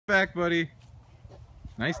back, buddy.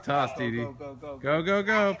 Nice toss, Dee Dee. Go, go,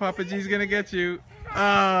 go. Papa G's gonna get you.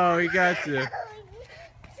 Oh, he got you. Dad,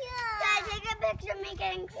 take a picture of me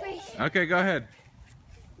getting freeze. Okay, go ahead.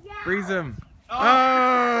 Freeze him.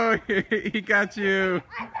 Oh, he got you.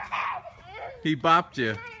 He bopped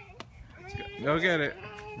you. Go get it.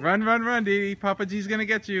 Run, run, run, Dee Dee. Papa G's gonna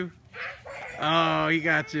get you. Oh, he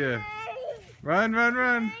got you. Run, run,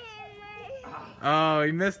 run. Oh,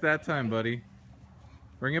 he missed that time, buddy.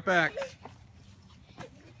 Bring it back.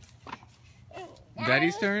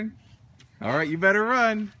 Daddy's turn? Alright, you better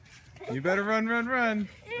run. You better run, run, run.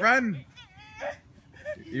 Run!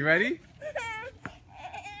 You ready?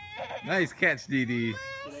 Nice catch, Dee Dee.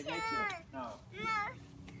 Did I get you? No.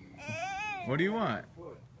 What do you want?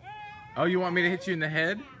 Oh, you want me to hit you in the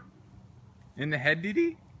head? In the head, Dee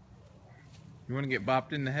Dee? You want to get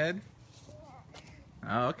bopped in the head?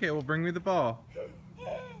 Oh, okay, well bring me the ball.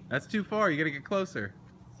 That's too far, you gotta get closer.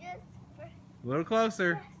 A little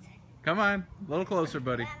closer. Come on, a little closer,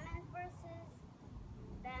 buddy.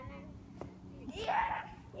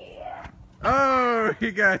 Oh, he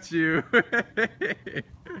got you.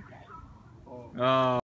 Oh.